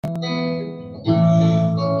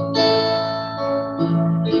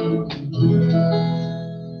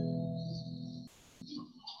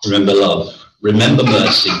Remember love. Remember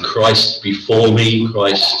mercy. Christ before me,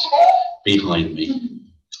 Christ behind me.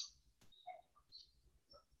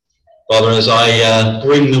 Father, as I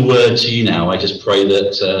bring the word to you now, I just pray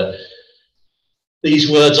that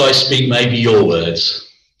these words I speak may be your words,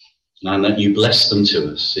 and that you bless them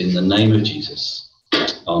to us in the name of Jesus.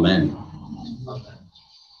 Amen.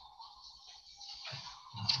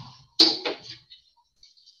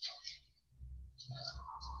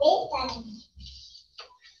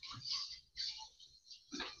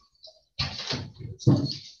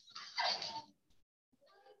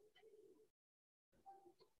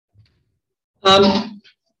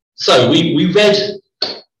 So we read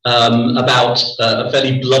about a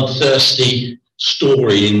very bloodthirsty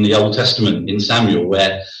story in the Old Testament in Samuel,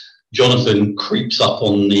 where Jonathan creeps up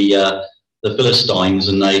on the Philistines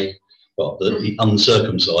and the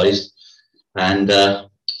uncircumcised, and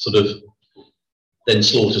sort of then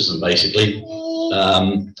slaughters them basically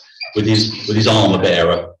with his armor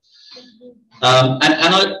bearer.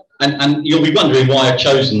 And you'll be wondering why I've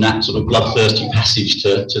chosen that sort of bloodthirsty passage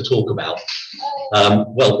to talk about.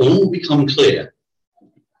 Well, all will become clear.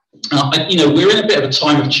 We're in a bit of a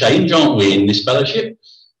time of change, aren't we, in this fellowship?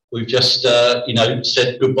 We've just,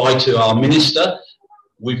 said goodbye to our minister.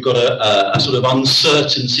 We've got a sort of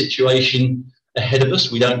uncertain situation ahead of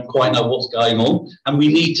us. We don't quite know what's going on, and we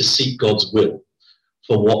need to seek God's will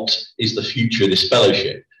for what is the future of this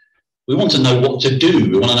fellowship. We want to know what to do.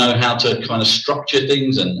 We want to know how to kind of structure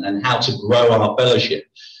things and how to grow our fellowship,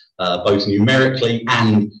 both numerically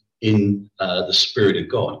and in the Spirit of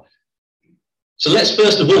God. So let's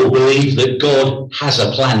first of all believe that God has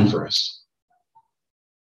a plan for us.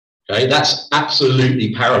 Okay, that's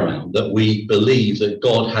absolutely paramount, that we believe that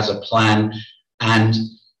God has a plan, and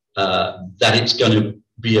that it's going to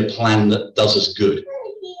be a plan that does us good.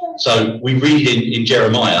 So we read in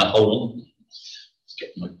Jeremiah, hold on, let's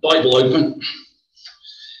get my Bible open.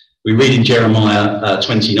 We read in Jeremiah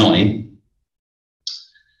 29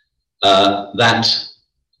 that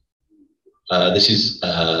this is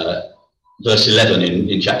verse 11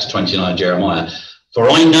 in chapter 29 of Jeremiah. For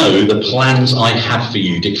I know the plans I have for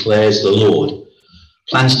you, declares the Lord,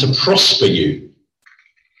 plans to prosper you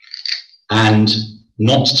and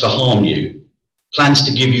not to harm you, plans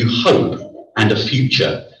to give you hope and a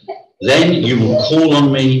future. Then you will call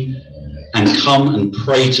on me and come and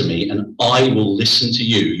pray to me, and I will listen to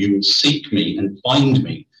you. You will seek me and find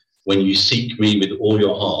me when you seek me with all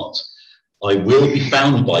your heart. I will be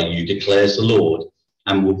found by you, declares the Lord,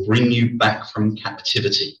 and will bring you back from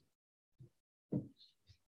captivity.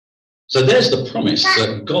 So there's the promise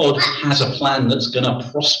that God has a plan that's going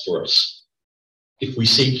to prosper us if we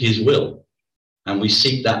seek his will, and we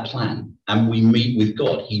seek that plan, and we meet with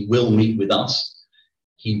God. He will meet with us.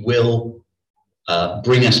 He will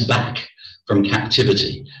bring us back from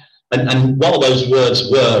captivity. And while those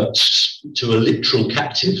words were to a literal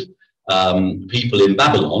captive people in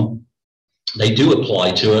Babylon, they do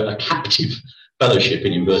apply to a captive fellowship,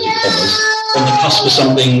 in inverted commas, on the cusp of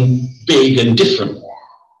something big and different,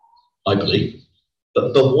 I believe.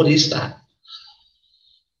 But what is that?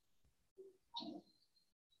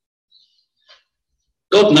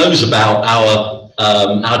 God knows about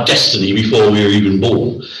our destiny before we were even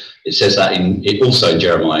born. It says that also in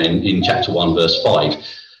Jeremiah in chapter 1, verse 5.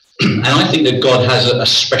 And I think that God has a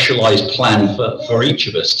specialized plan for each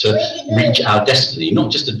of us to reach our destiny,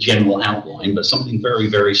 not just a general outline, but something very,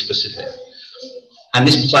 very specific. And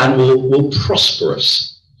this plan will prosper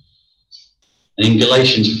us. And in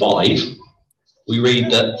Galatians 5, we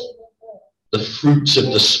read that the fruits of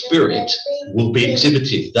the Spirit will be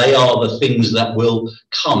exhibited. They are the things that will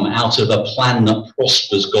come out of a plan that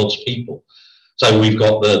prospers God's people. So we've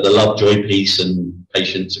got the love, joy, peace, and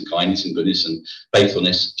patience, and kindness, and goodness, and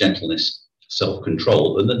faithfulness, gentleness,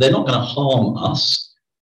 self-control. And they're not going to harm us.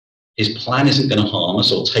 His plan isn't going to harm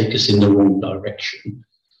us or take us in the wrong direction.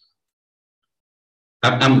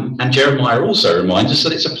 And Jeremiah also reminds us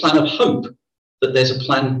that it's a plan of hope, that there's a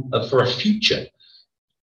plan for a future.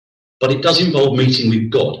 But it does involve meeting with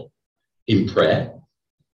God in prayer.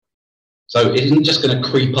 So it isn't just going to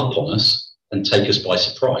creep up on us and take us by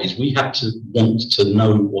surprise. We have to want to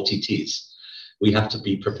know what it is. We have to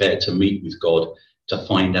be prepared to meet with God to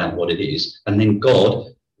find out what it is. And then God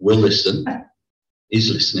will listen,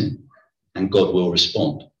 is listening, and God will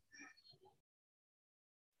respond.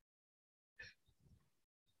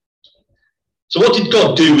 So what did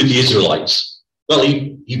God do with the Israelites? Well,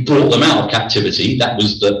 he brought them out of captivity. That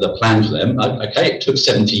was the plan for them. Okay, it took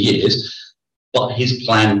 70 years, but his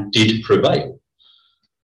plan did prevail.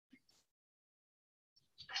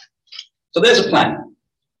 So there's a plan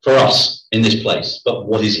for us in this place, but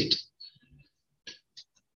what is it?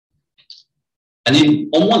 And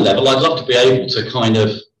on one level, I'd love to be able to kind of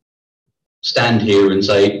stand here and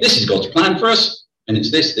say, this is God's plan for us, and it's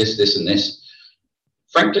this, this, this, and this.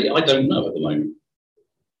 Frankly, I don't know at the moment.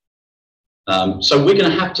 So we're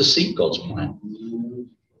going to have to seek God's plan.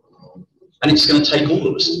 And it's going to take all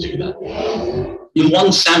of us to do that. In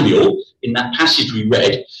 1 Samuel, in that passage we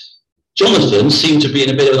read, Jonathan seemed to be in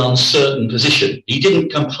a bit of an uncertain position. He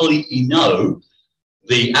didn't completely know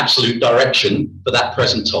the absolute direction for that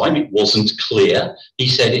present time. It wasn't clear. He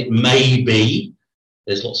said it may be.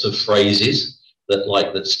 There's lots of phrases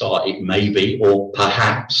that start it may be or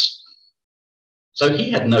perhaps. So he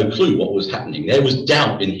had no clue what was happening. There was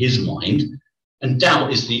doubt in his mind, and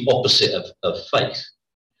doubt is the opposite of faith.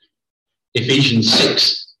 Ephesians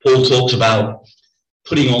 6, Paul talks about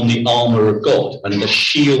putting on the armour of God and the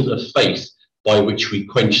shield of faith by which we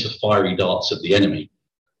quench the fiery darts of the enemy.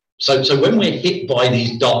 So when we're hit by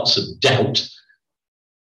these darts of doubt,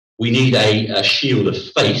 we need a shield of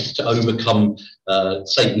faith to overcome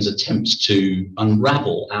Satan's attempts to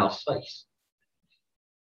unravel our faith.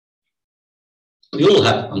 We all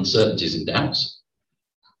have uncertainties and doubts.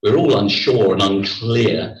 We're all unsure and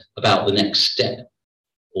unclear about the next step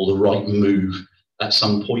or the right move at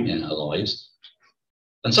some point in our lives.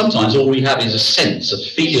 And sometimes all we have is a sense, a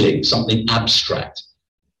feeling, something abstract.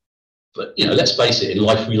 But, let's face it, in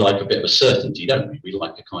life we like a bit of a certainty, don't we? We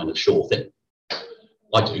like a kind of sure thing.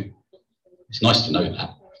 I do. It's nice to know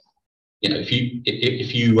that. If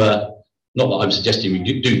you not that I'm suggesting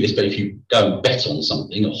we do this, but if you go and bet on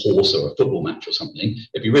something, a horse or a football match or something,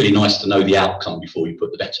 it'd be really nice to know the outcome before you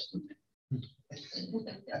put the bet on.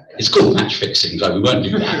 It's called match fixing, so we won't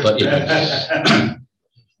do that. But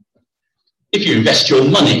if you invest your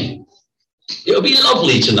money, it would be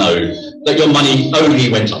lovely to know that your money only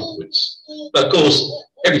went upwards. But of course,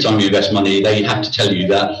 every time you invest money, they have to tell you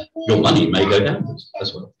that your money may go downwards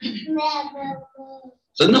as well.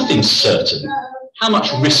 So nothing's certain. How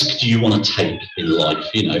much risk do you want to take in life,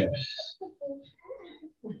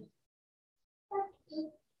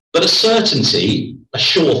 But a certainty, a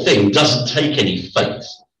sure thing, doesn't take any faith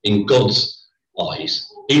in God's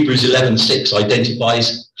eyes. Hebrews 11:6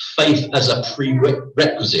 identifies faith as a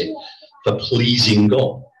prerequisite for pleasing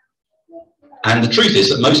God. And the truth is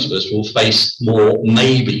that most of us will face more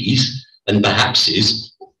maybes and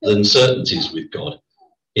perhapses than certainties with God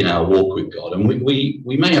in our walk with God. And we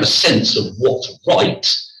may have a sense of what's right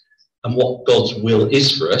and what God's will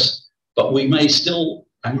is for us, but we may still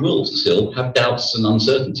and will still have doubts and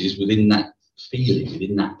uncertainties within that feeling,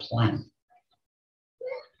 within that plan.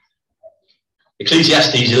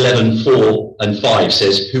 Ecclesiastes 11:4 and 5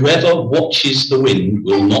 says, whoever watches the wind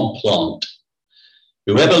will not plant.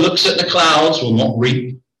 Whoever looks at the clouds will not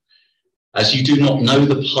reap. As you do not know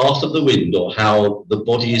the path of the wind or how the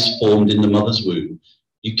body is formed in the mother's womb,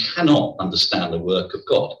 you cannot understand the work of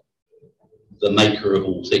God, the maker of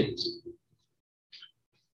all things.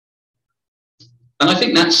 And I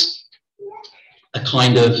think that's a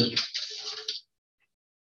kind of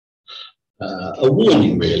a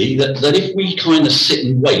warning, really, that if we kind of sit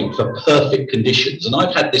and wait for perfect conditions, and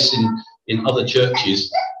I've had this in other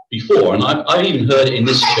churches before, and I've even heard it in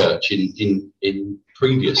this church in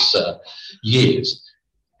previous years,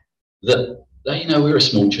 that we're a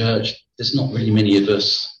small church, there's not really many of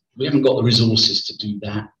us, we haven't got the resources to do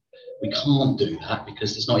that, we can't do that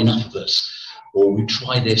because there's not enough of us, or we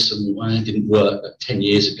tried this and it didn't work 10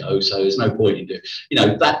 years ago, so there's no point in doing,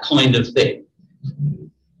 that kind of thing.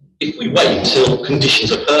 If we wait until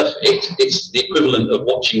conditions are perfect, it's the equivalent of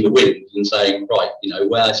watching the wind and saying, right,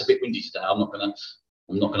 well, it's a bit windy today, I'm not going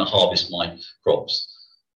to harvest my crops,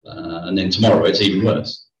 and then tomorrow it's even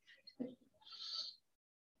worse.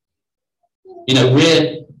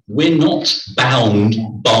 We're not bound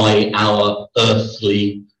by our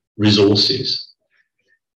earthly resources.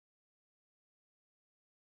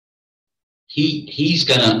 He's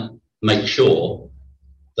going to make sure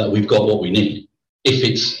that we've got what we need if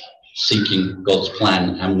it's seeking God's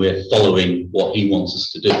plan and we're following what he wants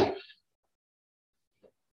us to do.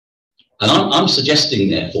 And I'm suggesting,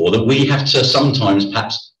 therefore, that we have to sometimes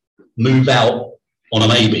perhaps move out on a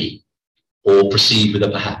maybe or proceed with a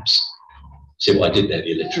perhaps. See what I did there,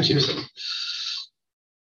 the alliterative thing.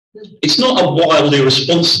 It's not a wildly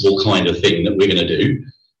irresponsible kind of thing that we're going to do,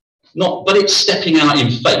 but it's stepping out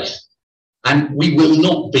in faith. And we will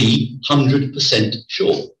not be 100%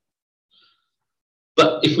 sure.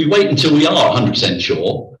 But if we wait until we are 100%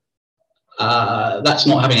 sure, that's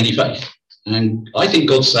not having any faith. And I think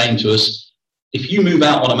God's saying to us, if you move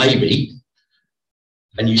out on a maybe,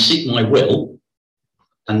 and you seek my will,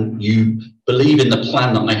 and you believe in the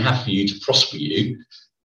plan that I have for you to prosper you,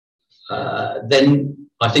 then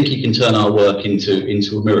I think he can turn our work into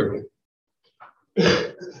a miracle.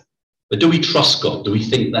 But do we trust God? Do we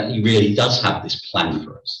think that he really does have this plan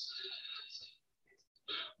for us?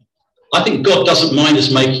 I think God doesn't mind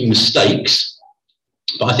us making mistakes,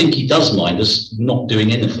 but I think he does mind us not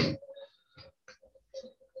doing anything.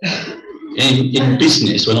 In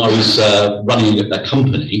business, when I was running a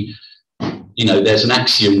company, you know, there's an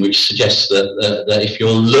axiom which suggests that if you're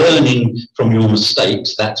learning from your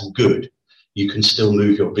mistakes, that's good. You can still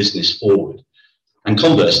move your business forward. And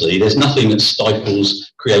conversely, there's nothing that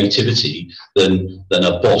stifles creativity than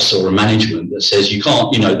a boss or a management that says you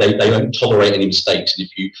can't, you know, they don't tolerate any mistakes. And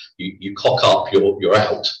if you cock up, you're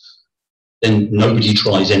out. Then nobody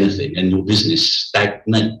tries anything and your business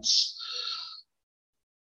stagnates.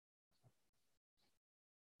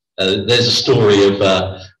 There's a story of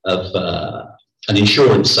an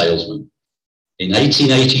insurance salesman in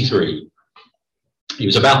 1883. He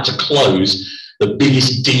was about to close the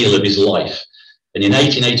biggest deal of his life. And in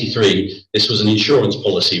 1883, this was an insurance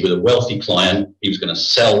policy with a wealthy client. He was going to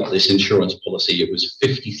sell this insurance policy. It was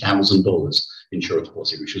 $50,000 insurance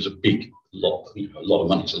policy, which was a lot of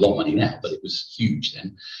money. It's a lot of money now, but it was huge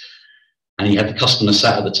then. And he had the customer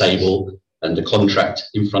sat at the table and the contract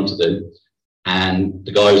in front of them. And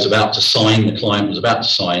the guy was about to sign, the client was about to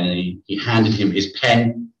sign, and he handed him his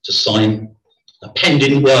pen to sign. The pen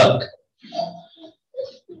didn't work.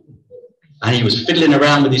 And he was fiddling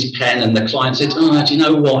around with his pen, and the client said, "Oh, do you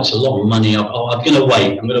know what? It's a lot of money. I'm going to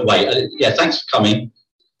wait. I'm going to wait. Yeah, thanks for coming."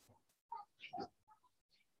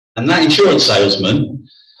 And that insurance salesman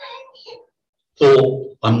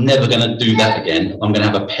thought, "I'm never going to do that again. I'm going to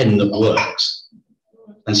have a pen that works."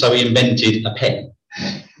 And so he invented a pen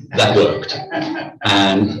that worked.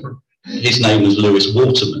 And his name was Lewis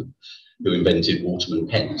Waterman, who invented Waterman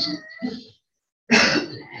pens.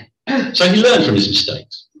 So he learned from his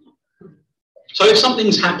mistakes. So if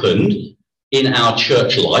something's happened in our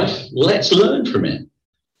church life, let's learn from it.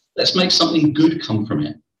 Let's make something good come from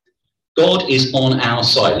it. God is on our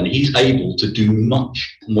side, and he's able to do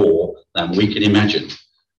much more than we can imagine,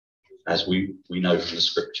 as we know from the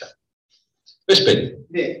scripture. Vosper.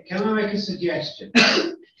 Nick, can I make a suggestion?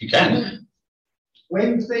 You can.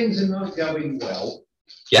 When things are not going well,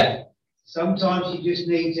 yeah, sometimes you just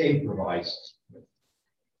need to improvise.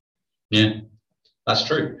 Yeah, that's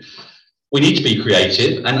true. We need to be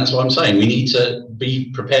creative, and that's what I'm saying. We need to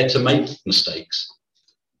be prepared to make mistakes,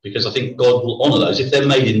 because I think God will honour those if they're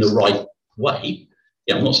made in the right way.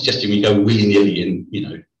 Yeah, I'm not suggesting we go willy-nilly and, you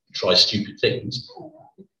know, try stupid things.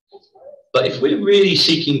 But if we're really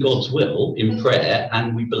seeking God's will in prayer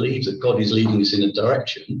and we believe that God is leading us in a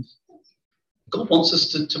direction, God wants us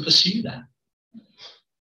to pursue that.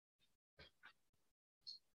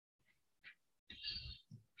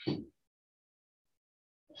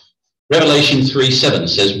 Revelation 3:7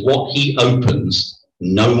 says, "What he opens,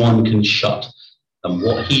 no one can shut, and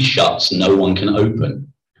what he shuts, no one can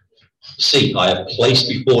open. See, I have placed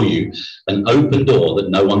before you an open door that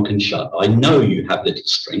no one can shut. I know you have little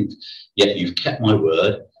strength, yet you've kept my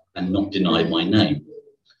word and not denied my name."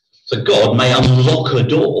 So God may unlock a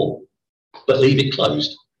door, but leave it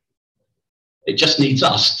closed. It just needs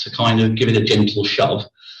us to kind of give it a gentle shove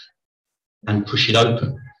and push it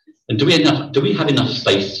open. And do we have enough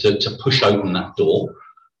faith to push open that door?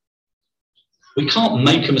 We can't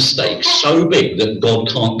make a mistake so big that God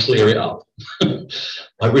can't clear it up.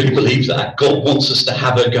 I really believe that. God wants us to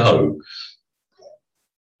have a go.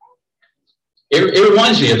 It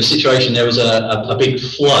reminds me of a situation. There was a big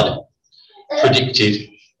flood predicted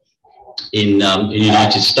in the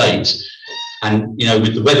United States. And, you know,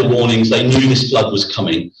 with the weather warnings, they knew this flood was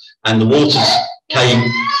coming. And the waters came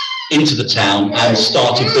into the town and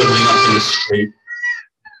started building up in the street.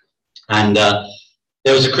 And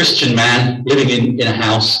there was a Christian man living in a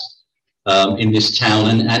house in this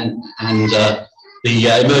town, and the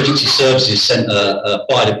emergency services sent a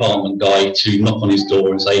fire department guy to knock on his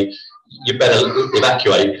door and say, "You better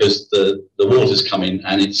evacuate because the water's coming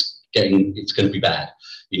and it's going to be bad.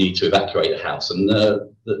 You need to evacuate the house." And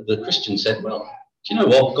the Christian said, "Well, do you know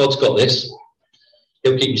what? God's got this.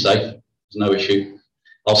 He'll keep you safe. There's no issue.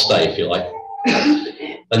 I'll stay if you like."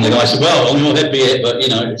 And the guy said, "Well, on your head be it, but, you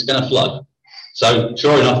know, it's going to flood." So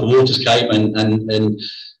sure enough, the waters came, and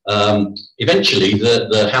eventually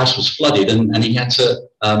the house was flooded, and he had to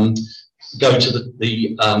go to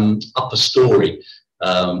the upper story,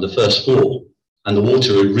 the first floor, and the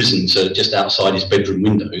water had risen to just outside his bedroom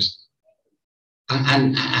windows.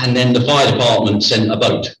 And then the fire department sent a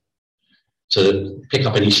boat to pick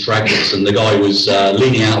up any stragglers, and the guy was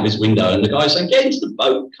leaning out of his window, and the guy was saying, "Get into the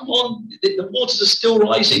boat, come on, the waters are still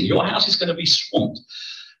rising, your house is going to be swamped."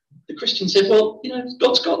 the Christian said, well,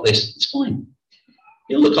 God's got this. It's fine.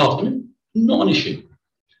 He'll look after me. Not an issue.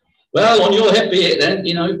 Well, on your head be it then,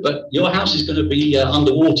 but your house is going to be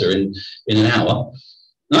underwater in an hour.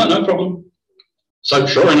 No problem. So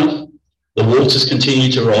sure enough, the waters continue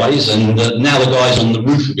to rise, and now the guy's on the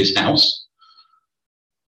roof of his house.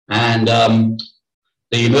 And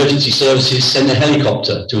the emergency services send a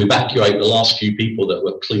helicopter to evacuate the last few people that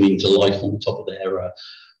were clinging to life on the top of their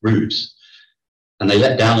roofs. And they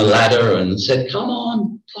let down a ladder and said, come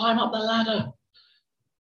on, climb up the ladder.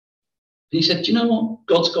 And he said, do you know what?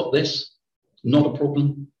 God's got this. Not a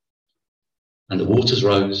problem. And the waters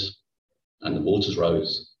rose, and the waters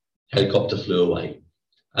rose. Helicopter flew away,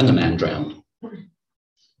 and the man drowned.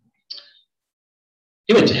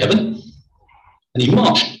 He went to heaven, and he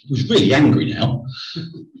marched. He was really angry now.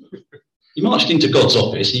 He marched into God's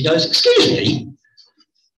office. He goes, excuse me.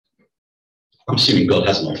 I'm assuming God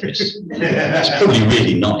has an office. It's probably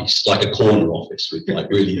really nice, like a corner office with like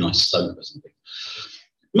really nice sofas and things.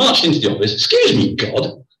 Marched into the office. Excuse me,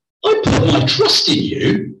 God, I put my trust in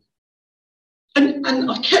you, and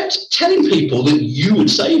I kept telling people that you would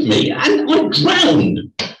save me, and I drowned.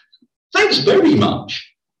 Thanks very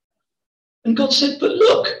much. And God said, but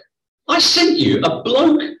look, I sent you a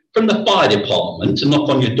bloke from the fire department to knock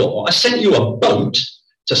on your door. I sent you a boat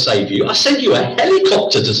to save you. I sent you a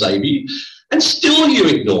helicopter to save you, and still you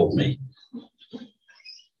ignored me.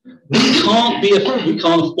 We can't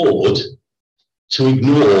afford to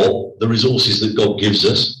ignore the resources that God gives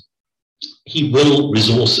us. He will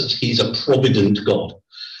resource us. He's a provident God,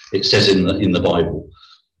 it says in the Bible.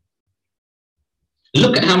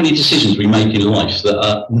 Look at how many decisions we make in life that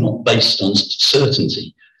are not based on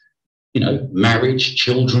certainty. Marriage,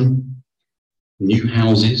 children, new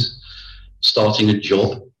houses, starting a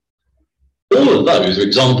job. All of those are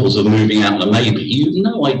examples of moving out on a maybe. You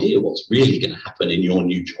have no idea what's really going to happen in your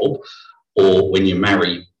new job or when you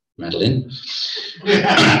marry Madeline.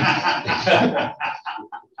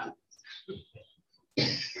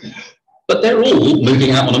 But they're all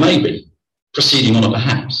moving out on a maybe, proceeding on a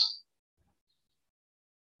perhaps.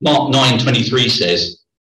 Mark 9:23 says,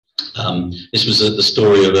 this was the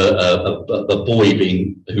story of a boy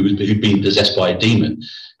who'd been possessed by a demon,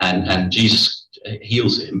 and Jesus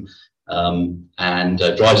heals him and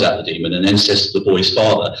drives out the demon, and then says to the boy's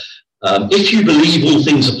father, if you believe all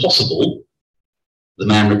things are possible, the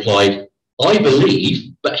man replied, I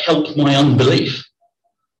believe, but help my unbelief.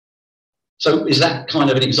 So is that kind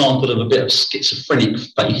of an example of a bit of schizophrenic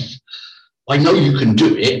faith? I know you can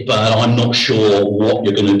do it, but I'm not sure what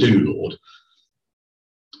you're going to do, Lord.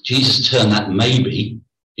 Jesus turned that maybe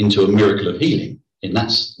into a miracle of healing in that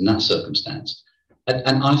circumstance.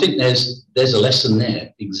 And I think there's a lesson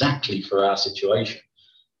there exactly for our situation.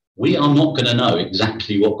 We are not going to know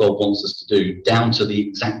exactly what God wants us to do down to the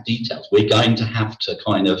exact details. We're going to have to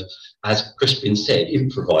kind of, as Crispin said,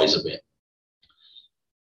 improvise a bit.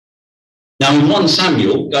 Now, in 1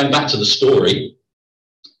 Samuel, going back to the story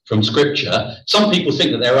from Scripture, some people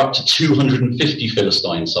think that there are up to 250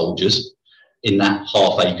 Philistine soldiers in that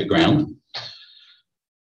half-acre ground.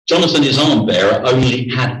 Jonathan, his arm bearer, only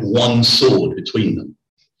had one sword between them,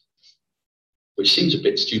 which seems a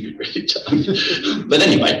bit stupid, really. But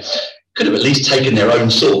anyway, could have at least taken their own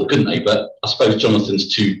sword, couldn't they? But I suppose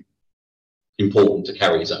Jonathan's too important to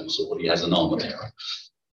carry his own sword. He has an armor bearer.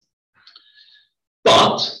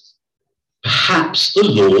 But perhaps the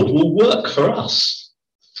Lord will work for us,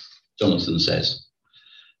 Jonathan says.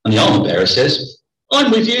 And the armor bearer says,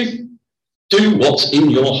 I'm with you. Do what's in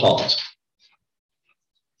your heart.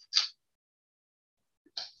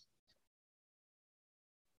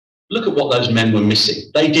 Look at what those men were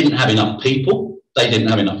missing. They didn't have enough people. They didn't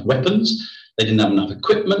have enough weapons. They didn't have enough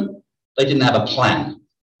equipment. They didn't have a plan.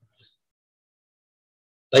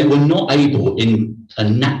 They were not able in a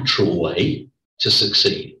natural way to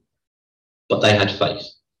succeed, but they had faith.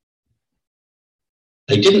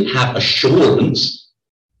 They didn't have assurance,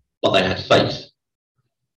 but they had faith.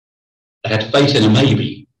 They had faith in a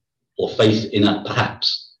maybe, or faith in a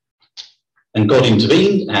perhaps. And God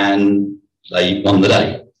intervened, and they won the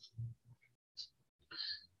day.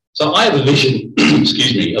 So I have a vision,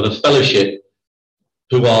 excuse me, of a fellowship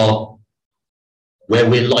where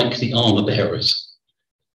we're like the armor bearers.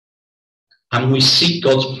 And we seek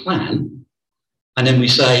God's plan, and then we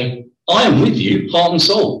say, I am with you, heart and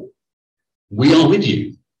soul. We are with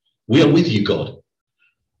you. We are with you, God.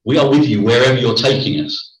 We are with you wherever you're taking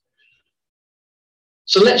us.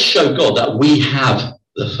 So let's show God that we have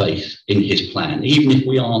the faith in his plan, even if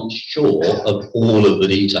we aren't sure of all of the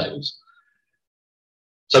details.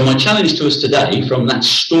 So my challenge to us today from that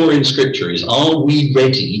story in Scripture is, are we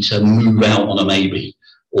ready to move out on a maybe?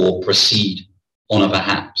 or proceed on a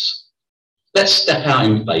perhaps. Let's step out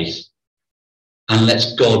in faith and let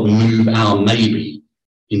God move our maybe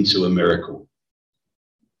into a miracle.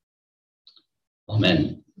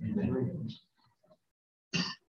 Amen. Amen.